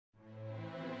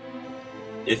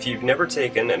If you've never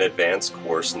taken an advanced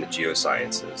course in the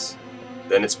geosciences,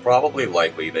 then it's probably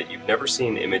likely that you've never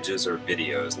seen images or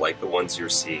videos like the ones you're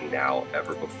seeing now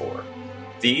ever before.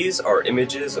 These are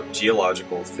images of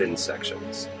geological thin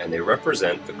sections, and they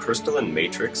represent the crystalline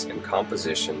matrix and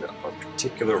composition of a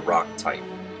particular rock type.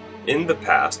 In the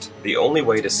past, the only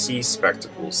way to see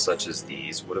spectacles such as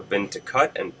these would have been to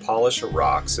cut and polish a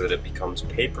rock so that it becomes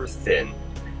paper thin,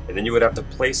 and then you would have to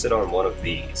place it on one of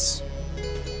these.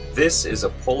 This is a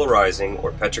polarizing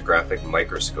or petrographic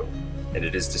microscope, and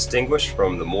it is distinguished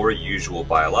from the more usual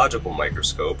biological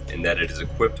microscope in that it is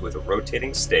equipped with a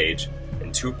rotating stage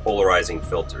and two polarizing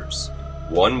filters,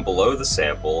 one below the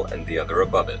sample and the other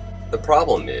above it. The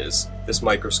problem is, this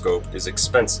microscope is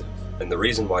expensive, and the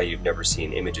reason why you've never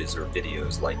seen images or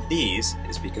videos like these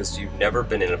is because you've never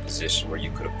been in a position where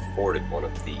you could have afforded one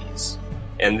of these.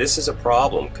 And this is a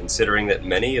problem considering that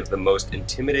many of the most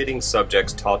intimidating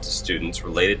subjects taught to students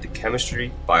related to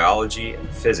chemistry, biology, and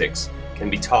physics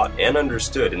can be taught and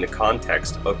understood in the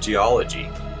context of geology.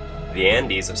 The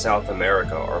Andes of South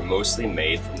America are mostly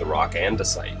made from the rock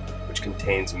andesite, which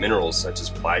contains minerals such as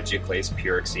plagioclase,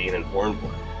 pyroxene, and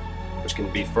hornblende, which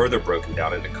can be further broken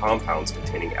down into compounds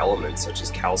containing elements such as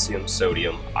calcium,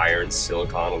 sodium, iron,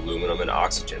 silicon, aluminum, and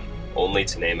oxygen, only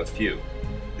to name a few.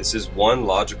 This is one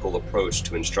logical approach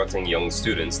to instructing young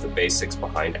students the basics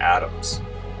behind atoms.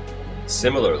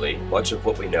 Similarly, much of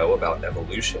what we know about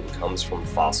evolution comes from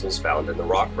fossils found in the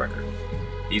rock record.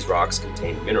 These rocks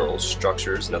contain minerals,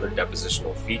 structures, and other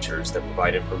depositional features that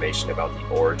provide information about the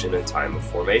origin and time of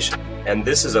formation. And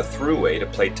this is a throughway to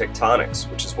plate tectonics,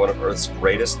 which is one of Earth's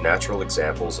greatest natural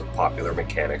examples of popular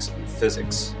mechanics and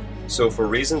physics. So for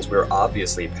reasons we're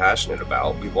obviously passionate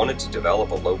about, we wanted to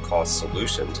develop a low-cost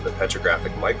solution to the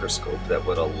petrographic microscope that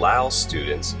would allow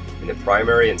students in the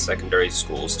primary and secondary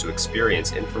schools to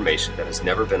experience information that has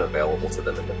never been available to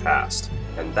them in the past.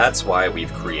 And that's why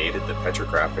we've created the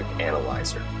Petrographic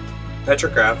Analyzer. The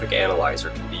Petrographic Analyzer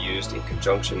can be used in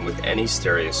conjunction with any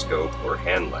stereoscope or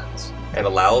hand lens, and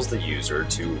allows the user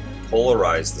to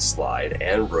polarize the slide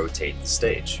and rotate the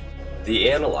stage.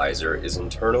 The analyzer is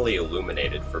internally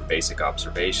illuminated for basic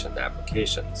observation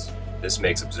applications. This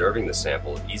makes observing the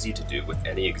sample easy to do with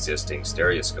any existing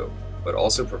stereoscope, but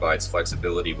also provides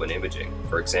flexibility when imaging.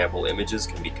 For example, images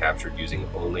can be captured using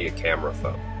only a camera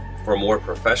phone. For more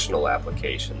professional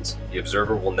applications, the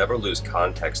observer will never lose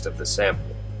context of the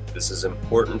sample. This is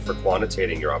important for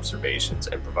quantitating your observations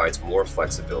and provides more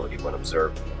flexibility when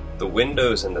observing. The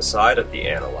windows in the side of the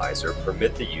analyzer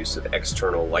permit the use of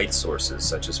external light sources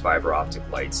such as fiber optic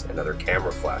lights and other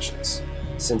camera flashes.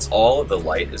 Since all of the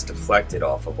light is deflected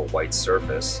off of a white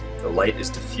surface, the light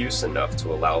is diffuse enough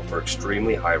to allow for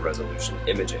extremely high resolution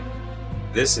imaging.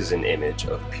 This is an image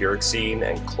of pyroxene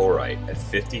and chlorite at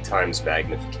 50 times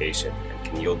magnification and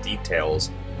can yield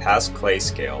details past clay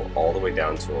scale all the way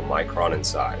down to a micron in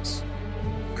size.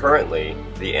 Currently,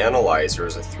 the analyzer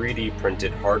is a 3D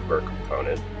printed hardware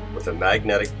component with a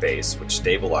magnetic base which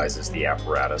stabilizes the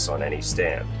apparatus on any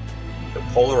stand. The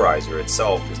polarizer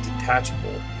itself is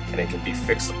detachable, and it can be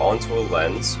fixed onto a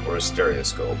lens or a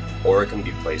stereoscope, or it can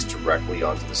be placed directly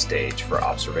onto the stage for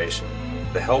observation.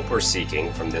 The help we're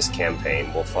seeking from this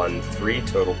campaign will fund 3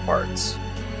 total parts.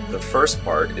 The first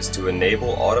part is to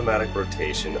enable automatic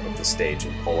rotation of the stage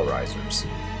and polarizers.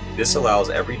 This allows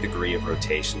every degree of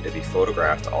rotation to be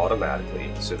photographed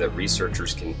automatically so that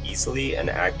researchers can easily and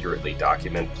accurately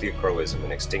document pleochroism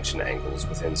and extinction angles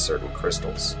within certain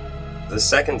crystals. The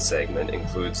second segment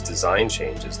includes design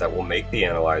changes that will make the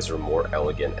analyzer more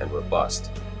elegant and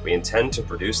robust. We intend to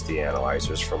produce the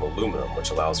analyzers from aluminum,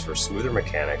 which allows for smoother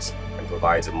mechanics and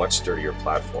provides a much sturdier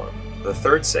platform. The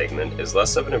third segment is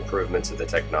less of an improvement to the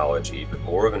technology, but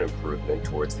more of an improvement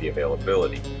towards the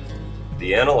availability.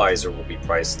 The analyzer will be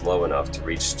priced low enough to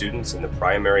reach students in the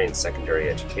primary and secondary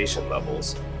education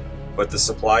levels, but the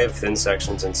supply of thin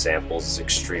sections and samples is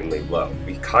extremely low.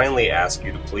 We kindly ask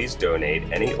you to please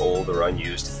donate any old or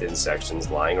unused thin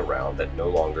sections lying around that no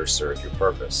longer serve your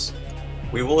purpose.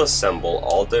 We will assemble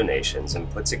all donations and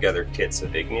put together kits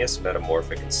of igneous,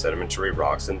 metamorphic, and sedimentary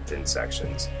rocks in thin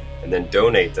sections, and then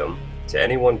donate them to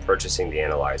anyone purchasing the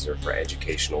analyzer for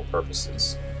educational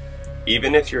purposes.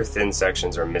 Even if your thin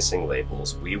sections are missing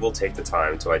labels, we will take the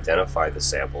time to identify the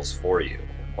samples for you.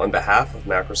 On behalf of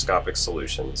Macroscopic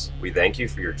Solutions, we thank you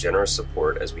for your generous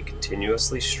support as we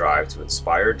continuously strive to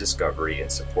inspire discovery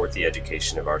and support the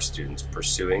education of our students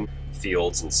pursuing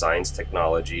fields in science,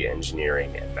 technology,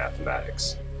 engineering, and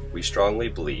mathematics. We strongly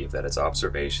believe that it's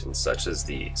observations such as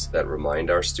these that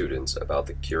remind our students about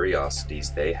the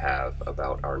curiosities they have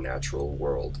about our natural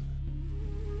world.